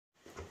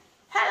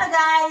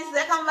guys,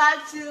 welcome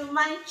back to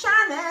my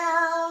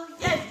channel.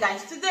 Yes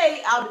guys,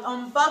 today I'll be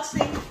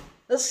unboxing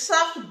the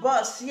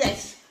Softbox.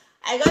 Yes,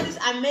 I got this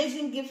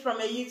amazing gift from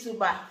a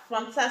YouTuber,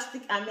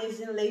 fantastic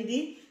amazing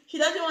lady. She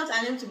doesn't want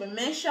her name to be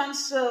mentioned,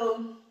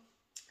 so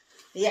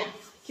yeah,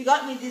 she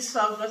got me this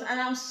Softbox and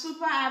I'm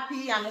super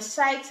happy. I'm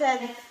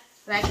excited.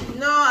 Like, you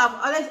know, I've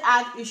always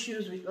had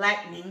issues with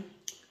lighting,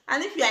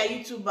 and if you are a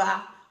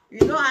YouTuber,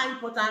 you know how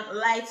important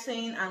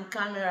lighting and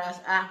cameras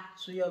are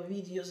to your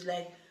videos.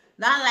 Like,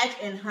 that light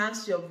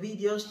enhance your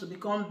videos to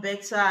become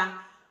better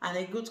and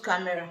a good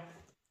camera.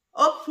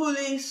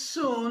 Hopefully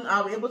soon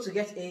I'll be able to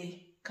get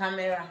a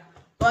camera,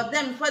 but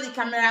then before the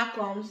camera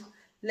comes,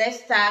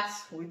 let's start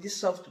with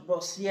this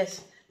Softbox.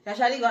 Yes, she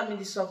actually got me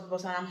this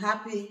Softbox and I'm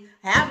happy.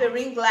 I have a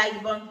ring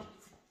light, but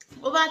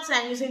over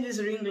time using this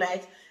ring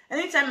light,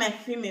 anytime I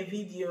film a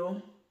video,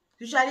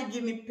 usually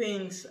give me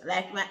pains.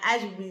 Like, my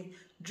eyes will be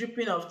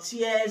dripping of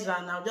tears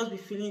and I'll just be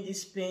feeling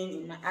this pain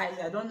in my eyes.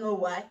 I don't know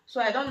why,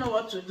 so I don't know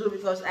what to do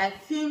because I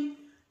film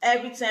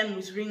every time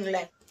with ring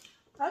light.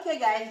 Okay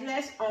guys,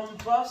 let's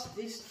unbox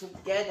this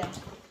together.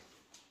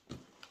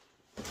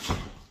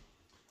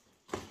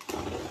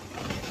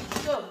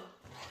 So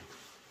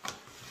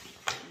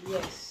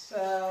yes,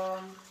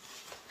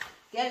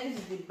 yeah, this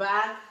is the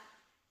bag.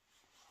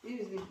 This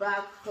is the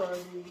bag for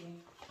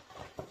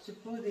to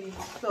put the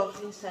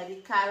stuff inside, the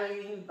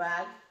carrying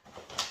bag.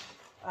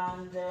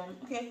 And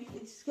okay,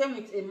 it came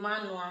with a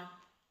manual.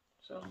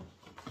 So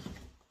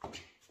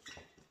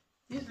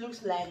this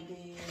looks like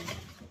the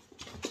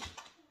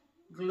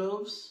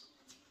gloves.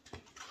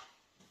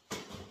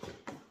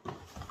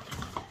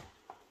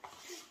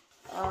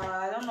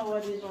 I don't know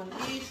what this one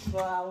is,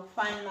 but I'll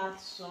find out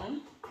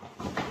soon.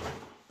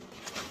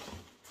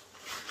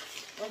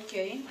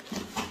 Okay,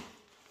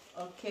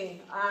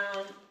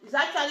 it's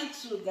actually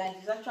two, guys.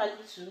 It's actually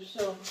two.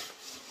 So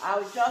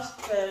I'll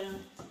just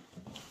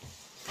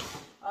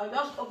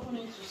open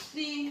it to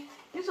see.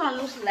 This one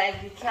looks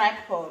like the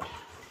tripod.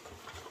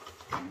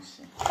 Let me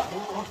see.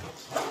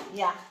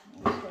 Yeah,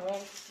 that's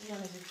correct. This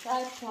one is the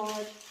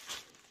tripod.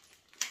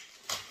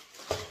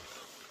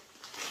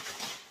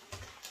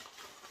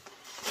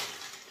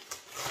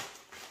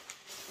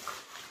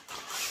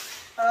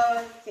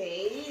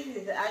 Okay, this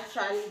is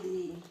actually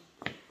the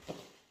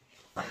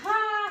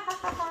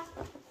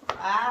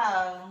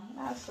wow,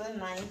 that's so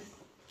nice.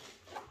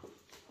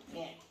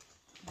 Yeah,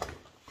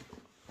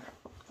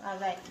 I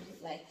like it.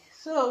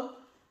 So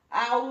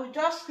I will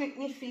just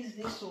quickly fix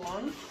this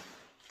one.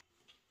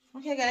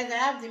 Okay guys, I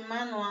have the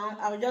manual.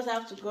 I will just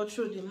have to go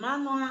through the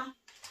manual.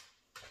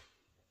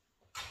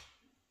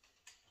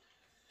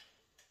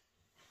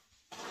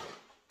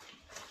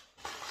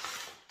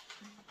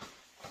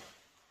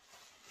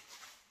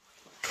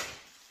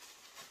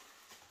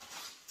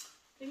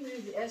 I think this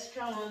is the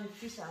extra one, the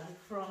piece at the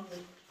front.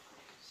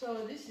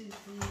 So this is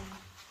the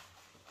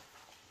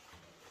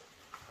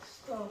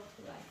stuff,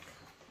 like,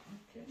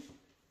 okay.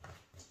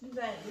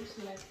 That looks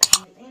like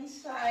on the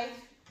inside.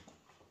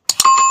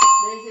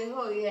 There's a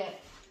hole here,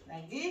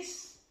 like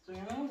this, to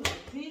remove,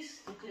 like this,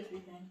 to clip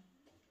it in.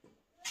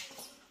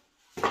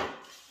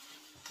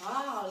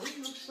 Wow, this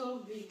looks so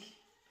big.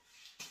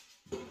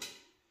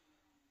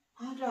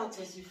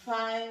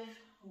 135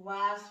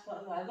 watts,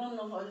 but I don't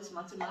know all this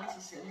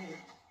mathematics anyway.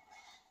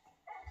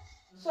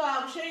 So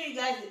I'll show you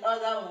guys the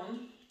other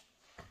one.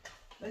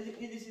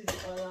 Basically, this is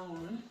the other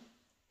one.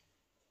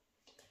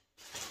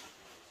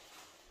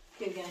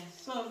 Okay guys,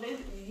 so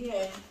basically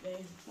here there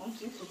is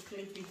something to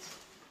clip it.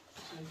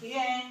 So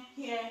here.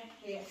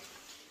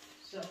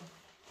 So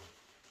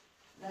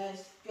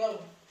let's go.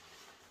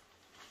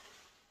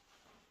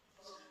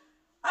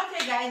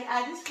 Okay guys,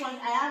 at this point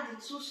I have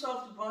the two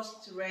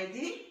Softbox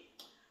ready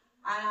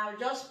and I'll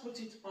just put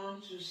it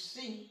on to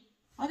see.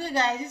 Okay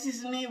guys, this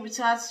is me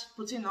without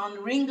putting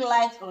on ring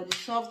light or the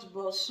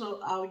Softbox,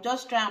 so I'll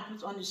just try and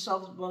put on the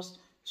Softbox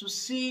to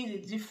see the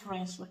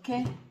difference.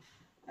 Okay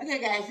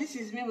guys, this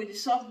is me with the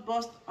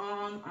Softbox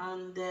on,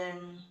 and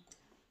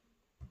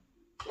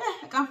yeah,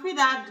 I can feel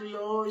that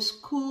glow. It's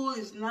cool,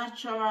 it's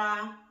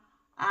natural,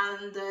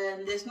 and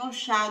there's no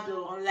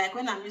shadow. Unlike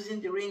when I'm using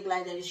the ring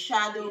light, there is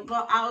shadow.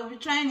 But I'll be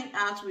trying it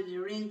out with the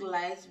ring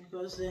light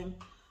because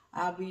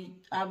I'll be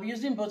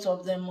using both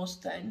of them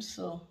most times.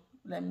 So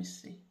let me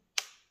see.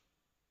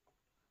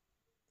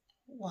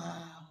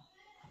 Wow,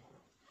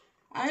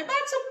 I'm about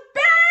to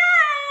burn.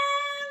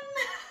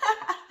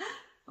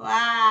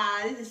 Wow,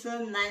 this is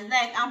so nice.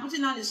 Like, I'm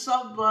putting on the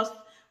Softbox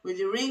with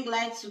the ring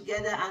light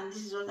together, and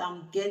this is what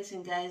I'm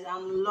getting, guys.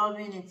 I'm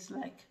loving it.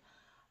 Like,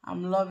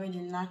 I'm loving the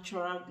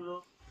natural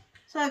glow.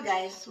 So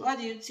guys, what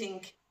do you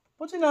think?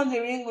 Putting on the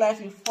ring light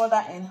will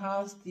further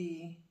enhance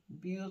the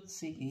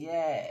beauty.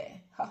 Yeah.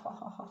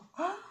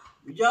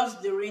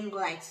 Just the ring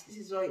light. This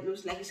is what it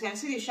looks like. You can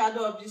see the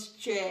shadow of this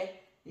chair.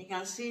 You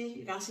can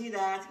see that.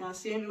 You can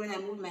see when I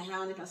move my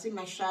hand, you can see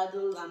my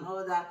shadows and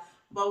all that.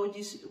 but with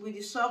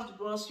the soft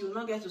box, you will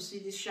not get to see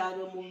this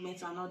shadow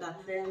movement and all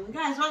that. Then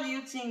guys, what do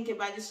you think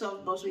about the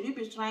soft box? Will you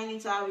be trying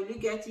it out? Will you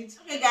get it?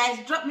 Okay guys,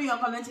 drop me your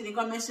comment in the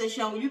comment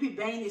section. Will you be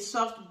buying the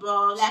soft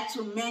box? Like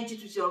to merge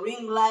it with your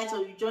ring light, or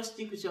you just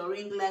stick with your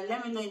ring light?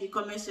 Let me know in the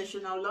comment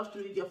section. I would love to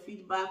read your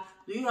feedback.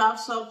 Do you have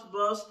soft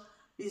box?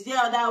 Is there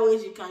other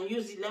ways you can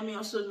use it? Let me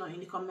also know in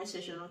the comment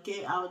section.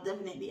 Okay, I would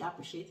definitely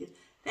appreciate it.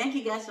 Thank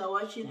you guys for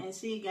watching, and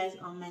see you guys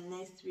on my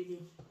next video.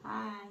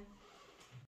 Bye.